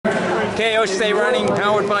Okay, Ocean Running,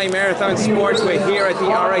 powered by Marathon Sports. We're here at the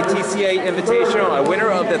RITCA Invitational. A winner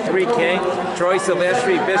of the 3K, Troy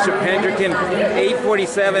Silvestri, Bishop Hendricken,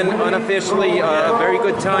 8:47 unofficially. A very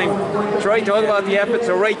good time. Troy, talk about the effort.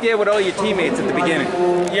 So right there with all your teammates at the beginning.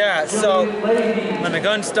 Yeah, so when the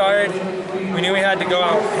gun started, we knew we had to go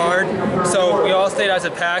out hard. So we all stayed as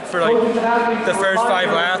a pack for like the first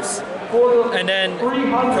 5 laps. And then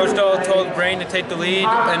Coach Dahl told Brain to take the lead,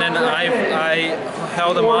 and then I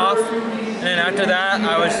held him off. And then after that,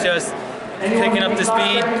 I was just picking up the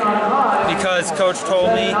speed because Coach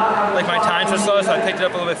told me like my times were slow, so I picked it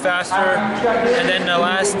up a little bit faster. And then the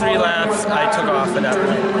last 3 laps, I took off at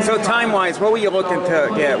that point. So time-wise, what were you looking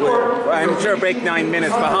to get? I'm sure break 9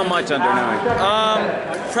 minutes, but how much under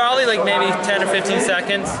 9? Probably like maybe 10 or 15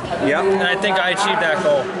 seconds. Yeah. And I think I achieved that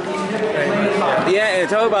goal. Yeah, and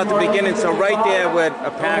talk about the beginning. So right there with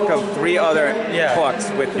a pack of 3 other pucks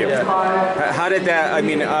with you. Yeah. How did that? I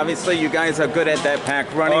mean, obviously you guys are good at that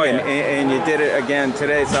pack running, and you did it again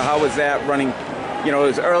today. So how was that running? You know, it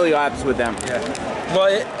was early laps with them. Yeah. Well,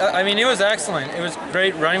 it was excellent. It was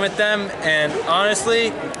great running with them, and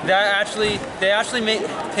honestly, they actually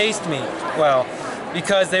paced me well,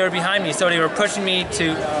 because they were behind me, so they were pushing me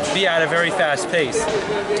to be at a very fast pace.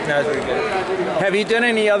 And that was very good. Have you done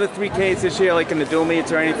any other 3Ks this year, like in the dual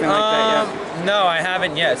meets or anything like that yet? No, I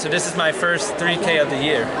haven't yet. So this is my first 3K of the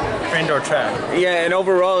year for indoor track. Yeah, and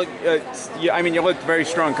overall, I mean, you looked very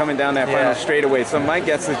strong coming down that final straightaway. So my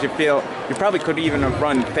guess is you feel you probably could even have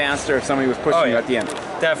run faster if somebody was pushing you at the end.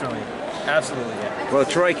 Definitely. Absolutely, yeah. Well,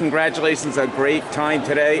 Troy, congratulations. A great time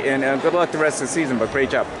today, and good luck the rest of the season, but great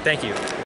job. Thank you.